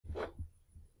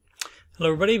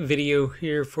Hello everybody, video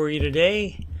here for you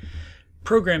today.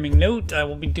 Programming note, I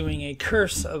will be doing a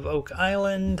Curse of Oak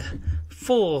Island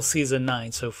full season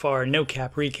 9 so far. No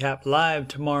cap recap live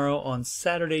tomorrow on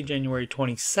Saturday, January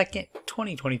 22nd,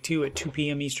 2022 at 2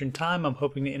 p.m. Eastern Time. I'm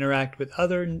hoping to interact with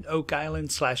other Oak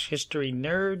Island / history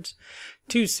nerds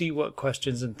to see what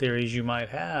questions and theories you might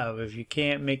have. If you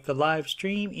can't make the live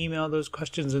stream, email those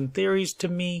questions and theories to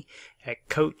me at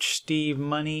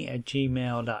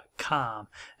coachstevemoney@gmail.com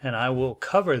and I will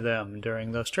cover them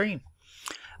during the stream.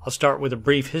 I'll start with a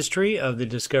brief history of the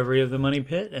discovery of the money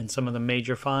pit and some of the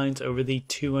major finds over the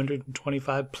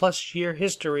 225 plus year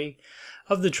history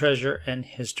of the treasure and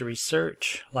history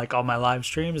search. Like all my live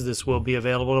streams, this will be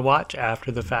available to watch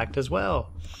after the fact as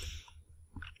well.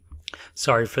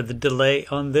 Sorry for the delay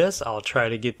on this. I'll try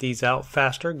to get these out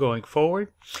faster going forward.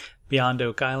 Beyond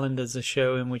Oak Island is a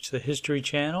show in which the History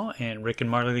Channel and Rick and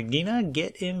Marley Lagina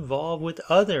get involved with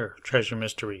other treasure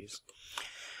mysteries.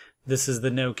 This is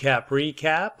the No Cap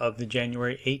recap of the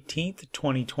January 18th,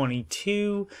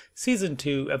 2022, Season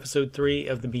 2, Episode 3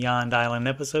 of the Beyond Island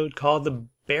episode called The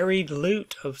Buried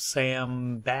Loot of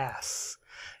Sam Bass.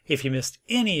 If you missed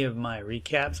any of my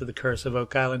recaps of the Curse of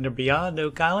Oak Island or Beyond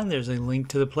Oak Island, there's a link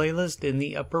to the playlist in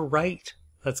the upper right.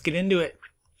 Let's get into it.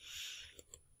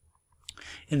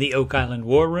 In the Oak Island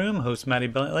War Room, host Maddie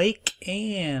Blake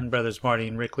and brothers Marty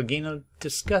and Rick Lagina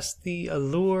discuss the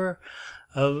allure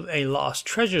of a lost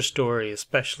treasure story,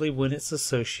 especially when it's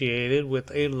associated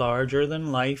with a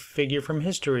larger-than-life figure from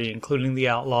history, including the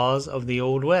outlaws of the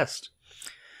Old West.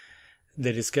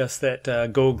 They discuss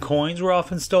that gold coins were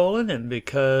often stolen, and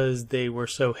because they were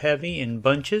so heavy in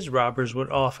bunches, robbers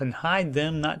would often hide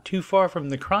them not too far from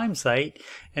the crime site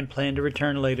and plan to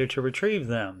return later to retrieve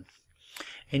them.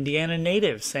 Indiana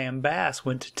native Sam Bass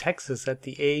went to Texas at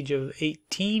the age of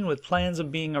 18 with plans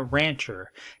of being a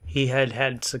rancher. He had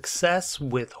had success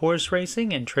with horse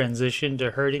racing and transitioned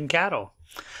to herding cattle.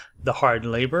 The hard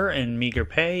labor and meager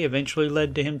pay eventually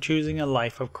led to him choosing a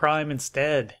life of crime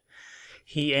instead.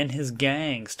 He and his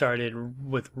gang started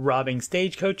with robbing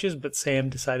stagecoaches, but Sam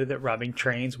decided that robbing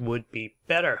trains would be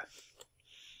better.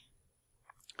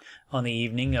 On the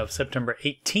evening of September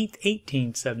 18,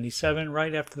 1877,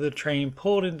 right after the train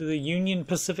pulled into the Union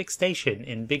Pacific Station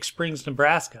in Big Springs,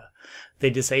 Nebraska, they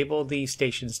disabled the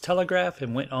station's telegraph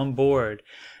and went on board.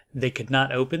 They could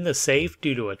not open the safe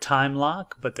due to a time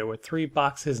lock, but there were 3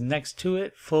 boxes next to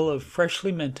it full of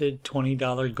freshly minted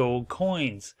 $20 gold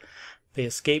coins. They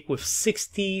escaped with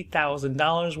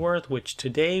 $60,000 worth, which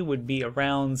today would be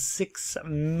around $6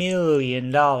 million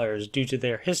due to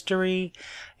their history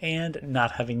and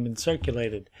not having been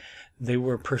circulated. They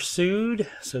were pursued,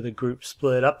 so the group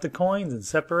split up the coins and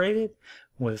separated,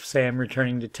 with Sam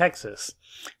returning to Texas.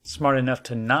 Smart enough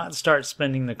to not start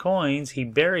spending the coins, he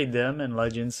buried them, and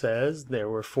legend says there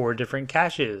were 4 different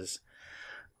caches.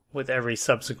 With every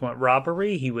subsequent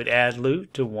robbery, he would add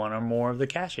loot to one or more of the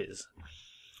caches.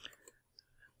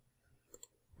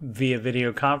 Via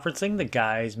video conferencing, the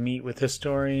guys meet with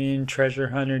historian, treasure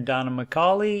hunter Donna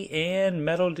McCauley and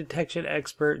metal detection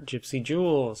expert Gypsy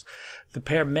Jules. The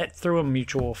pair met through a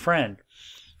mutual friend.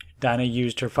 Donna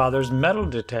used her father's metal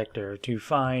detector to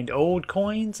find old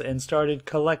coins and started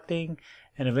collecting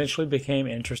and eventually became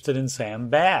interested in Sam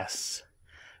Bass.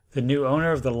 The new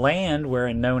owner of the land where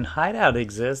a known hideout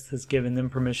exists has given them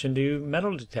permission to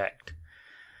metal detect.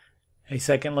 A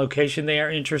second location they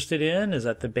are interested in is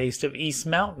at the base of East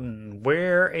Mountain,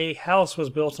 where a house was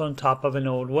built on top of an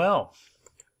old well.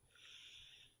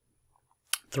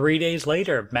 3 days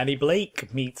later, Maddie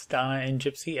Blake meets Donna and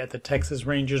Gypsy at the Texas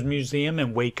Rangers Museum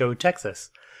in Waco, Texas.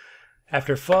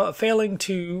 After failing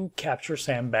to capture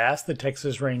Sam Bass, the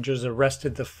Texas Rangers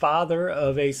arrested the father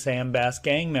of a Sam Bass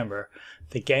gang member.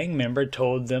 The gang member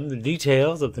told them the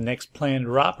details of the next planned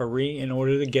robbery in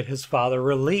order to get his father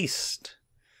released.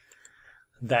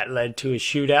 That led to a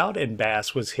shootout, and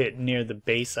Bass was hit near the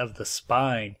base of the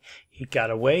spine. He got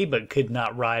away but could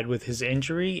not ride with his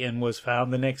injury and was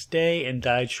found the next day and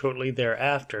died shortly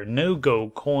thereafter. No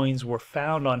gold coins were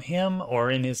found on him or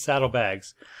in his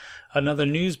saddlebags. Another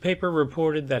newspaper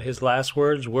reported that his last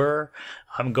words were,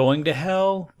 "I'm going to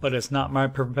hell, but it's not my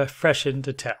profession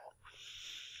to tell."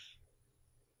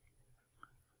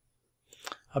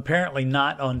 Apparently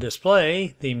not on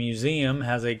display, the museum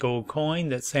has a gold coin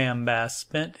that Sam Bass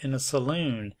spent in a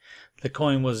saloon. The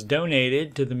coin was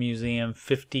donated to the museum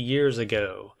 50 years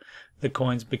ago. The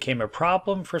coins became a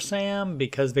problem for Sam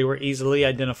because they were easily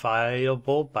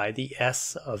identifiable by the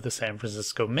S of the San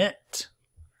Francisco Mint.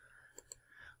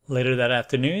 Later that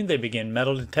afternoon, they begin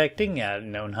metal detecting at a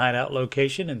known hideout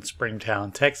location in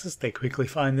Springtown, Texas. They quickly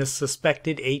find this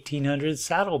suspected 1800s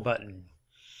saddle button.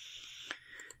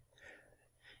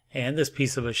 And this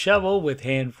piece of a shovel with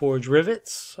hand-forged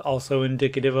rivets, also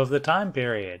indicative of the time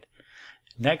period.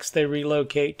 Next, they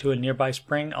relocate to a nearby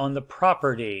spring on the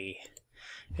property.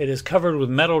 It is covered with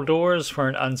metal doors for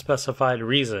an unspecified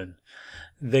reason.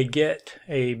 They get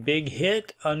a big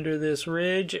hit under this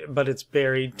ridge, but it's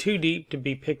buried too deep to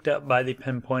be picked up by the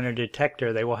pinpointer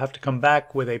detector. They will have to come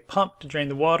back with a pump to drain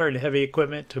the water and heavy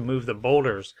equipment to move the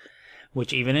boulders,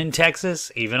 which even in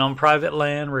Texas, even on private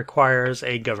land, requires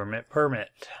a government permit.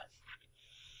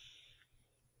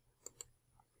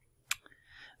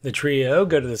 The trio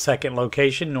go to the second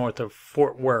location north of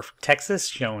Fort Worth, Texas,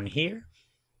 shown here.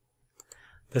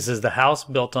 This is the house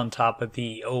built on top of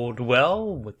the old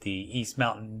well with the East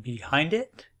Mountain behind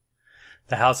it.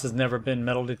 The house has never been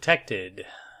metal detected.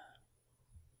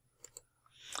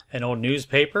 An old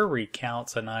newspaper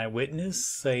recounts an eyewitness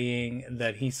saying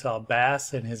that he saw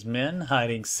Bass and his men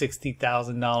hiding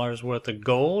 $60,000 worth of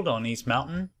gold on East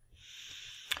Mountain.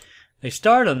 They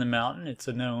start on the mountain. It's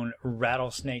a known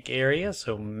rattlesnake area,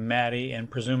 so Maddie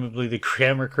and presumably the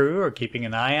camera crew are keeping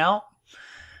an eye out.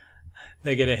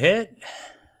 They get a hit,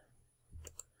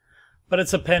 but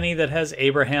it's a penny that has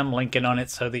Abraham Lincoln on it,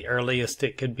 so the earliest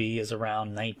it could be is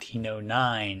around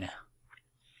 1909.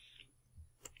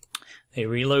 They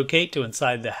relocate to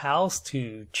inside the house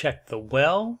to check the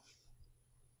well.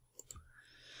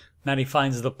 Maddie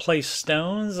finds the placed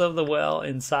stones of the well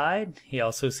inside. He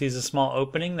also sees a small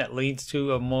opening that leads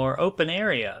to a more open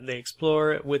area. They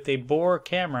explore it with a bore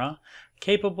camera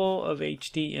capable of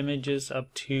HD images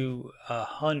up to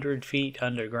 100 feet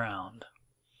underground.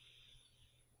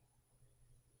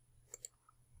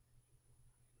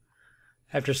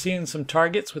 After seeing some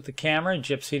targets with the camera,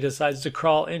 Gypsy decides to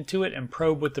crawl into it and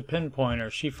probe with the pinpointer.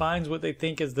 She finds what they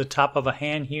think is the top of a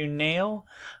hand-hewn nail,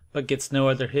 but gets no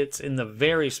other hits in the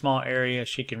very small area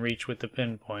she can reach with the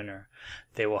pinpointer.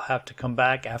 They will have to come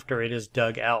back after it is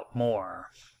dug out more.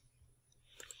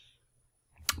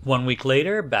 1 week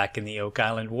later, back in the Oak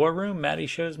Island War Room, Maddie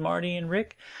shows Marty and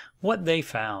Rick what they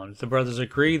found. The brothers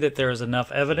agree that there is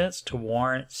enough evidence to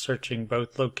warrant searching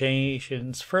both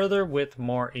locations further with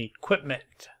more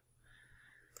equipment.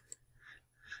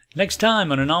 Next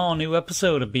time on an all-new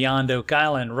episode of Beyond Oak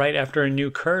Island, right after a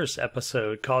new Curse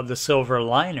episode called The Silver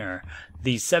Liner,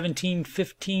 the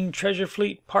 1715 Treasure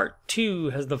Fleet Part 2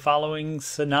 has the following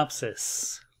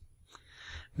synopsis.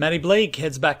 Maddie Blake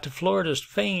heads back to Florida's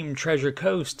famed Treasure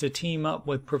Coast to team up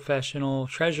with professional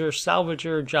treasure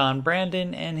salvager John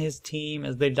Brandon and his team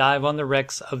as they dive on the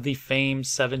wrecks of the famed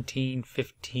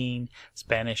 1715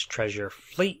 Spanish treasure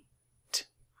fleet.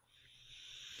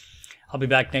 I'll be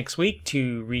back next week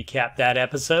to recap that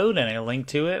episode, and a link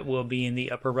to it will be in the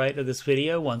upper right of this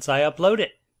video once I upload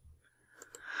it.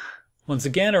 Once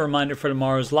again, a reminder for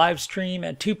tomorrow's live stream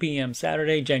at 2 p.m.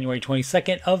 Saturday, January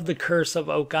 22nd of The Curse of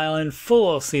Oak Island,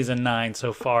 full Season 9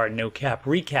 so far, no cap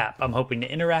recap. I'm hoping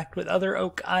to interact with other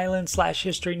Oak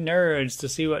Island/history nerds to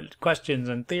see what questions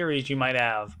and theories you might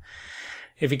have.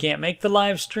 If you can't make the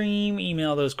live stream,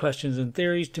 email those questions and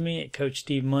theories to me at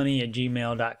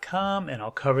CoachSteveMoney@gmail.com, and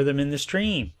I'll cover them in the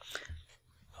stream.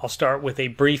 I'll start with a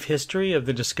brief history of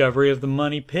the discovery of the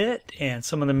Money Pit and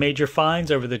some of the major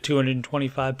finds over the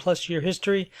 225-plus year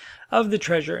history of the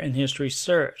treasure and history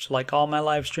search. Like all my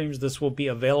live streams, this will be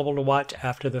available to watch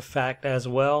after the fact as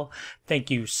well. Thank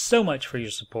you so much for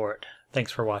your support.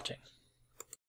 Thanks for watching.